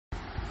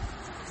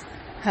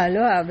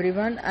Hello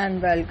everyone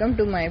and welcome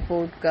to my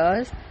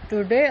podcast.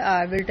 Today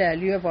I will tell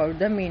you about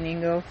the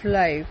meaning of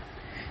life.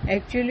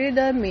 Actually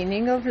the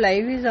meaning of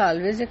life is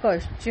always a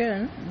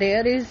question.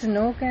 There is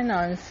no can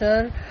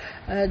answer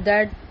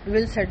that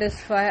will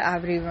satisfy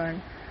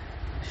everyone.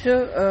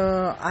 So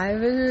I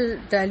will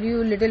tell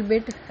you a little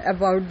bit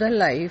about the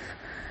life.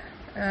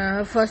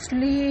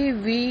 Firstly,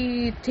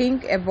 we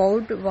think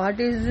about what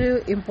is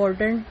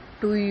important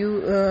to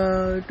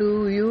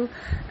you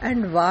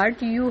and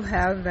what you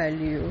have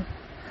value.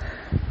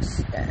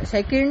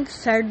 Second,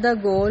 set the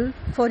goal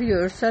for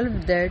yourself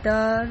that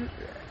are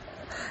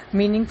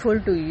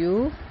meaningful to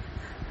you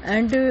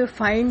and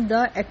find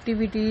the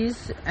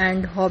activities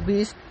and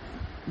hobbies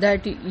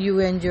that you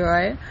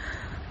enjoy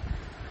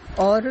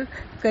or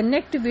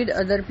connect with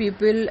other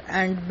people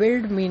and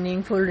build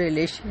meaningful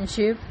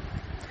relationship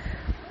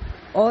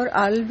or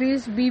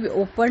always be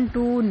open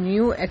to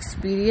new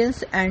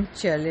experience and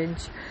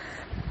challenge.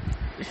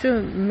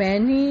 So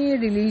many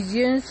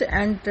religions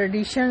and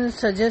traditions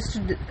suggest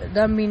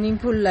the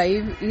meaningful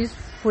life is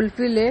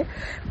fulfill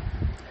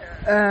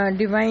a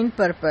divine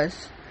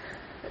purpose,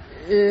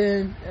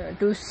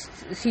 to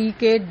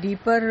seek a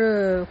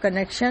deeper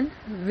connection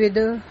with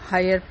a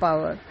higher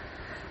power.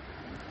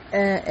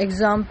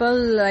 Example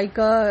like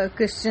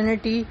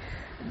Christianity,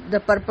 the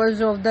purpose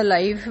of the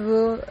life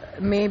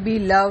may be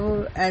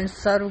love and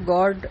serve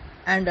God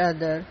and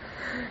other.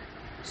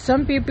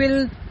 Some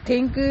people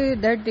think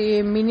that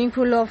a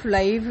meaningful of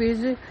life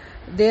is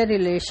their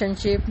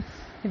relationship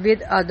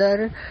with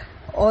other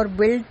or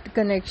build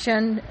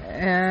connection.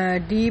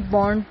 Deep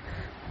bond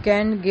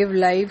can give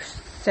life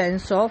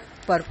sense of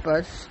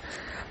purpose.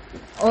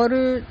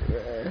 Or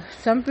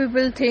some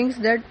people think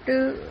that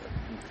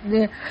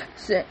the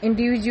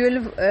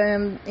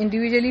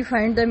individually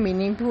find the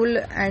meaningful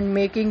and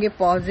making a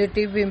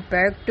positive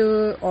impact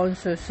on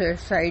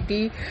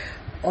society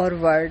or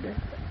world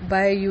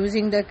by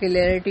using the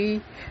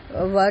clarity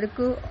work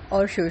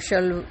or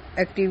social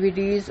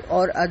activities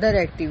or other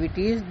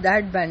activities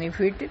that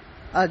benefit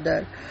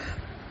other.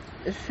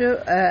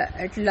 So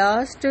at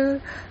last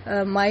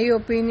my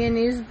opinion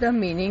is the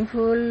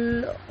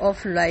meaningful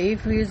of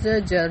life is a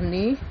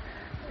journey,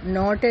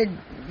 not a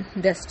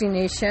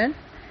destination.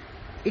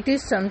 It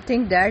is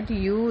something that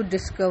you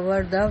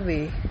discover the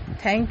way.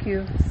 Thank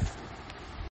you.